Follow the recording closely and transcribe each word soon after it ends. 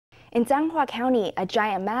In Changhua County, a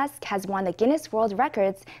giant mask has won the Guinness World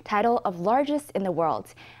Records title of largest in the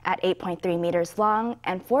world. At 8.3 meters long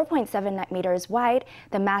and 4.7 meters wide,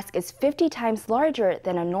 the mask is 50 times larger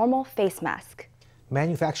than a normal face mask.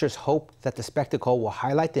 Manufacturers hope that the spectacle will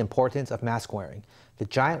highlight the importance of mask wearing. The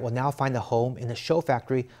giant will now find a home in a show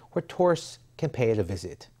factory where tourists can pay it a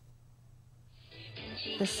visit.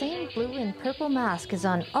 The same blue and purple mask is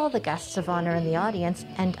on all the guests of honor in the audience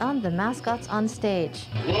and on the mascots on stage.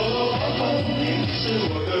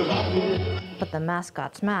 But the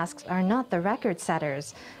mascots' masks are not the record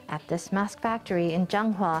setters. At this mask factory in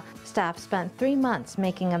Changhua, staff spent 3 months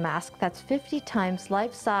making a mask that's 50 times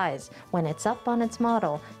life size. When it's up on its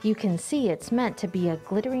model, you can see it's meant to be a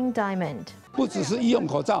glittering diamond.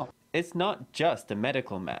 It's not just a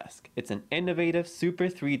medical mask. It's an innovative Super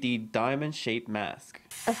 3D diamond-shaped mask.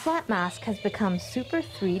 A flat mask has become Super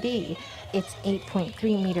 3D. It's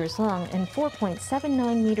 8.3 meters long and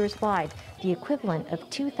 4.79 meters wide, the equivalent of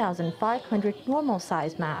 2,500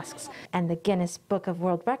 normal-size masks. And the Guinness Book of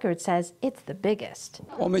World Records says it's the biggest.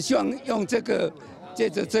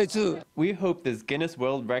 We hope this Guinness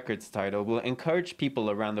World Records title will encourage people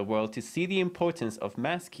around the world to see the importance of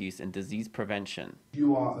mask use in disease prevention.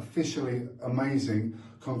 You are officially amazing.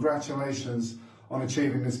 Congratulations on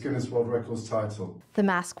achieving this Guinness World Records title. The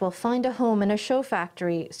mask will find a home in a show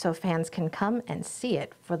factory so fans can come and see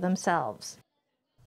it for themselves.